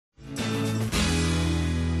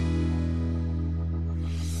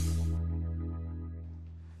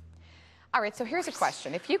All right, so here's a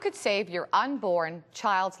question. If you could save your unborn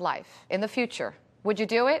child's life in the future, would you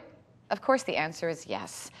do it? Of course, the answer is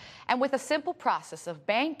yes. And with a simple process of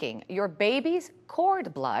banking your baby's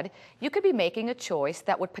cord blood, you could be making a choice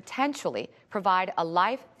that would potentially provide a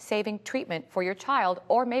life-saving treatment for your child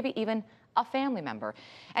or maybe even a family member.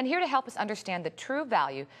 And here to help us understand the true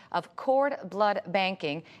value of cord blood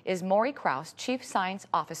banking is Maury Krause, Chief Science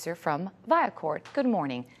Officer from Viacord. Good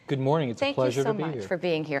morning. Good morning. It's a pleasure to be here. Thank you so much for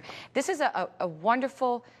being here. This is a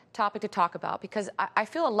wonderful topic to talk about because I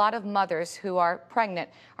feel a lot of mothers who are pregnant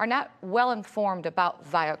are not well informed about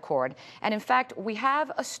Viacord. And in fact, we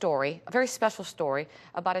have a story, a very special story,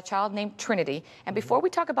 about a child named Trinity. And before we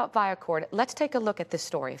talk about Viacord, let's take a look at this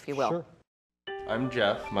story, if you will. Sure. I'm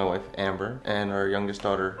Jeff, my wife Amber, and our youngest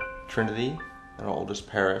daughter Trinity, and our oldest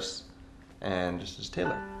Paris, and this is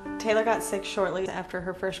Taylor. Taylor got sick shortly after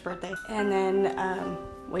her first birthday, and then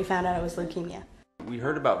we found out it was leukemia. We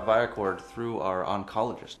heard about Viacord through our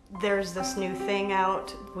oncologist. There's this new thing out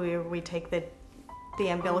where we take the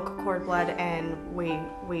umbilical cord blood and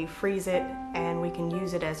we freeze it and we can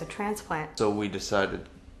use it as a transplant. So we decided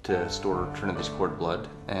to store Trinity's cord blood,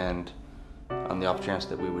 and on the off chance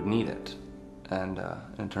that we would need it. And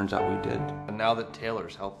it turns out we did. And now that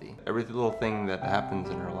Taylor's healthy, every little thing that happens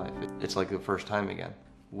in her life, it's like the first time again.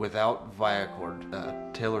 Without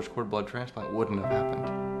Viacord, Taylor's cord blood transplant wouldn't have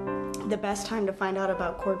happened. The best time to find out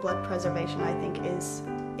about cord blood preservation, I think, is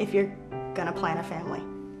if you're gonna plan a family.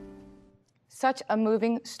 Such a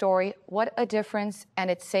moving story. What a difference, and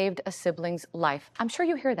it saved a sibling's life. I'm sure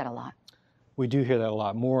you hear that a lot. We do hear that a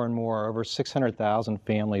lot, more and more. Over 600,000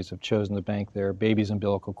 families have chosen to bank their baby's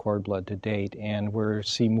umbilical cord blood to date, and we're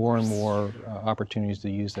seeing more and more opportunities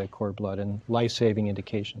to use that cord blood in life-saving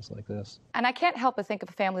indications like this. And I can't help but think of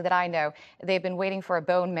a family that I know. They've been waiting for a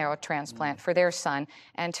bone marrow transplant for their son,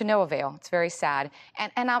 and to no avail. It's very sad.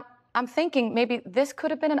 And I'm thinking maybe this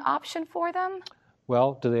could have been an option for them.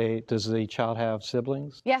 Well, does the child have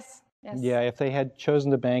siblings? Yes. Yes. Yeah, if they had chosen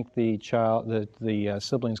to bank the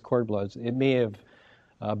siblings' cord bloods, it may have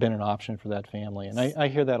been an option for that family. And I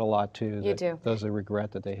hear that a lot too. You do. There's a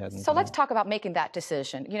regret that they hadn't. So let's talk about making that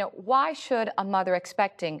decision. You know, why should a mother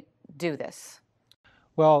expecting do this?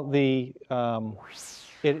 Well,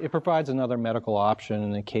 it provides another medical option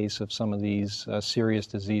in the case of some of these serious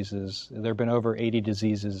diseases. There have been over 80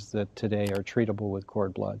 diseases that today are treatable with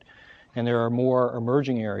cord blood. And there are more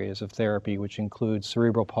emerging areas of therapy, which include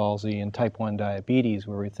cerebral palsy and type 1 diabetes,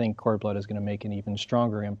 where we think cord blood is going to make an even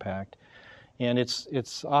stronger impact. And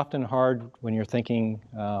it's often hard when you're thinking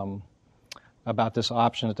about this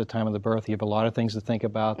option at the time of the birth. You have a lot of things to think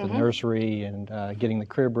about, the nursery and getting the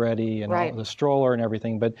crib ready and right. the stroller and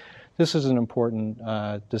everything. But this is an important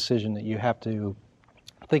decision that you have to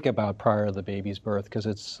think about prior to the baby's birth, because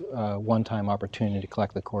it's a one-time opportunity to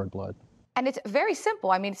collect the cord blood. And it's very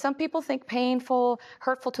simple. I mean, some people think painful,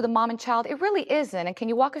 hurtful to the mom and child. It really isn't. And can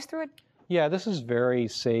you walk us through it? Yeah, this is very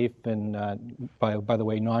safe and, by the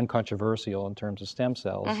way, non-controversial in terms of stem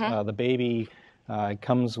cells. The baby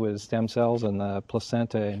comes with stem cells, and the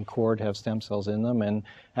placenta and cord have stem cells in them. And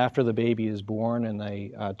after the baby is born and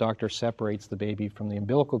the doctor separates the baby from the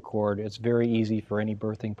umbilical cord, it's very easy for any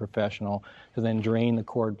birthing professional to then drain the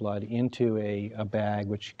cord blood into a bag,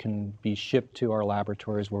 which can be shipped to our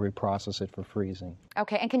laboratories where we process it for freezing.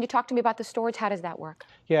 Okay, and can you talk to me about the storage? How does that work?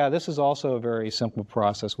 Yeah, this is also a very simple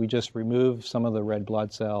process. We just remove some of the red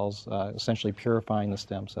blood cells, essentially purifying the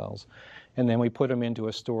stem cells. And then we put them into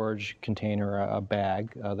a storage container, a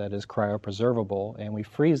bag that is cryopreservable, and we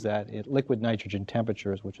freeze that at liquid nitrogen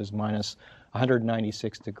temperatures, which is minus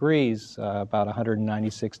 196 degrees, about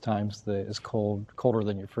 196 times colder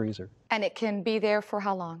than your freezer. And it can be there for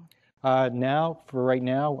how long? Right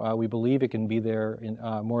now, we believe it can be there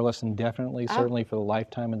more or less indefinitely, certainly for the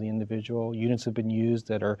lifetime of the individual. Units have been used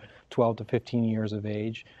that are 12 to 15 years of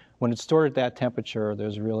age. When it's stored at that temperature,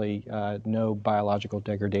 there's really no biological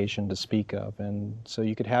degradation to speak of. And so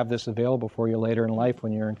you could have this available for you later in life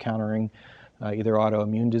when you're encountering either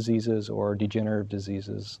autoimmune diseases or degenerative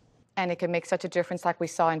diseases. And it can make such a difference like we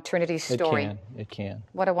saw in Trinity's story. It can.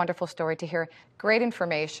 What a wonderful story to hear. Great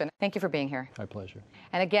information. Thank you for being here. My pleasure.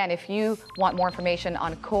 And again, if you want more information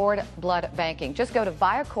on cord blood banking, just go to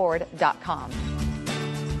viacord.com.